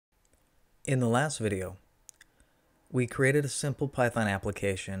In the last video, we created a simple Python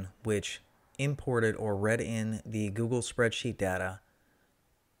application which imported or read in the Google spreadsheet data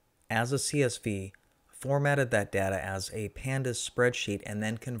as a CSV, formatted that data as a pandas spreadsheet, and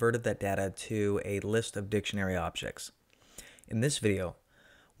then converted that data to a list of dictionary objects. In this video,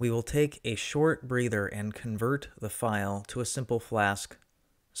 we will take a short breather and convert the file to a Simple Flask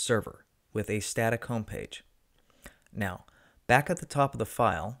server with a static home page. Now, back at the top of the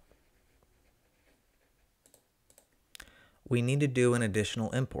file, we need to do an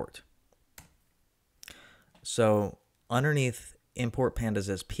additional import. So underneath import pandas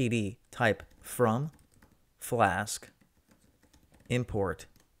as PD, type from flask import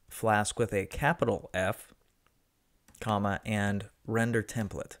flask with a capital F, comma, and render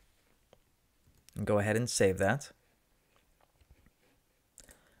template. And go ahead and save that.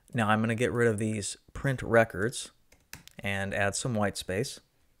 Now I'm going to get rid of these print records and add some white space.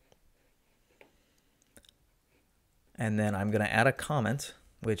 And then I'm going to add a comment,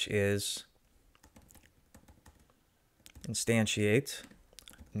 which is instantiate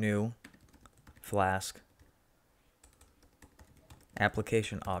new Flask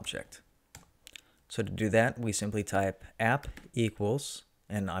application object. So to do that, we simply type app equals,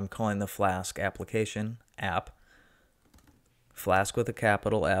 and I'm calling the Flask application app, Flask with a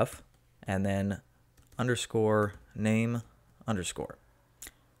capital F, and then underscore name underscore.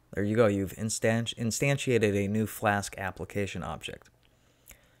 There you go, you've instantiated a new Flask application object.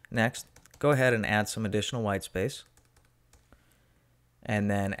 Next, go ahead and add some additional white space,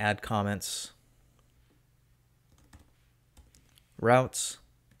 and then add comments, routes,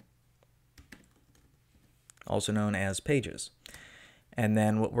 also known as pages. And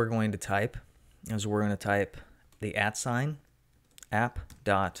then what we're going to type is we're going to type the @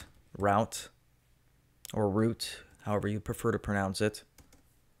 app.route, or root, however you prefer to pronounce it,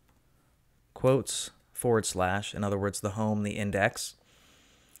 quotes /, in other words, the home, the index.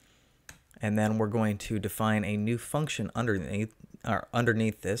 And then we're going to define a new function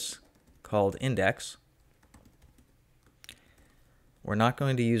underneath this called index. We're not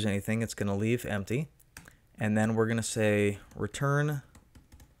going to use anything, it's going to leave empty. And then we're going to say return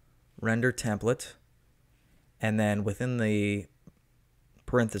render template, and then within the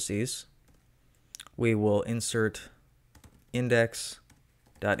parentheses we will insert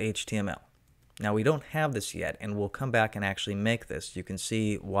index.html. Now we don't have this yet, and we'll come back and actually make this. You can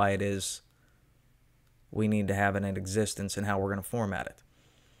see why it is we need to have it in existence and how we're going to format it.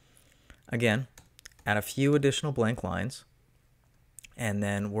 Again, add a few additional blank lines, and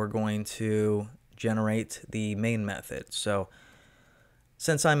then we're going to generate the main method. So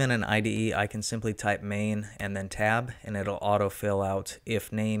since I'm in an IDE, I can simply type main and then tab, and it'll autofill out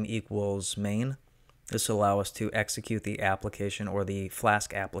if name equals main. This will allow us to execute the application, or the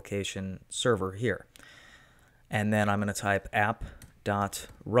Flask application server here. And then I'm going to type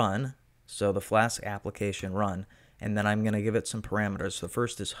app.run, so the Flask application run, and then I'm going to give it some parameters. So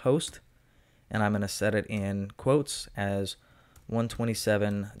first is host, and I'm going to set it in quotes as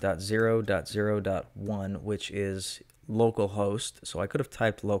 127.0.0.1, which is localhost. So I could have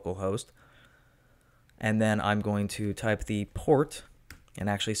typed localhost. And then I'm going to type the port, and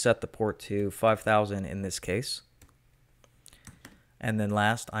actually set the port to 5000 in this case. And then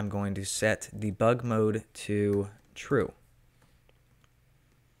last, I'm going to set debug mode to true.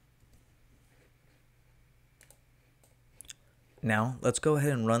 Now let's go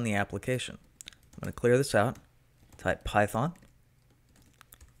ahead and run the application. I'm going to clear this out, type Python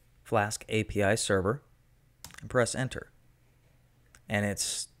Flask API server, and press enter. And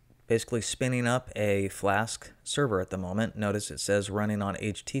it's basically spinning up a Flask server at the moment. Notice it says running on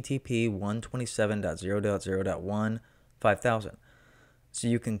HTTP 127.0.0.1 5000. So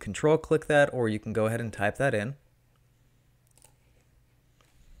you can control click that, or you can go ahead and type that in.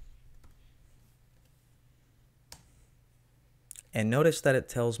 And notice that it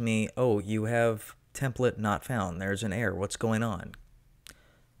tells me, oh, you have template not found. There's an error. What's going on?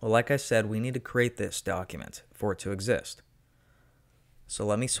 Well, like I said, we need to create this document for it to exist. So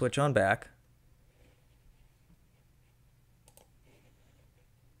let me switch on back.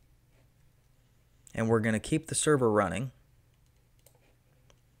 And we're going to keep the server running.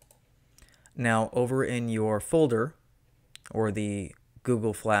 Now, over in your folder, or the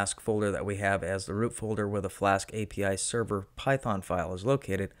Google Flask folder that we have as the root folder where the Flask API server Python file is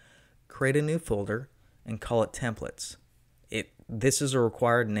located, create a new folder and call it templates. This is a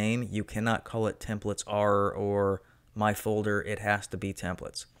required name. You cannot call it templates R or my folder. It has to be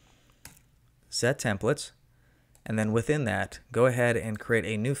templates. Set templates, and then within that, go ahead and create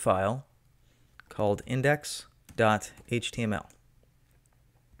a new file called index.html.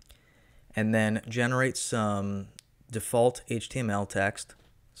 and then generate some default HTML text.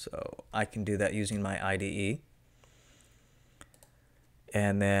 So I can do that using my IDE.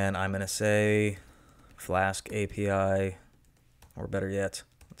 And then I'm going to say Flask API, or better yet,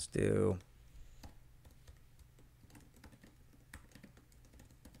 let's do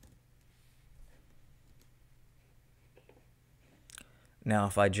now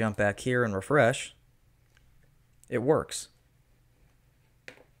if I jump back here and refresh, it works.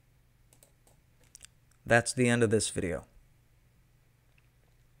 That's the end of this video.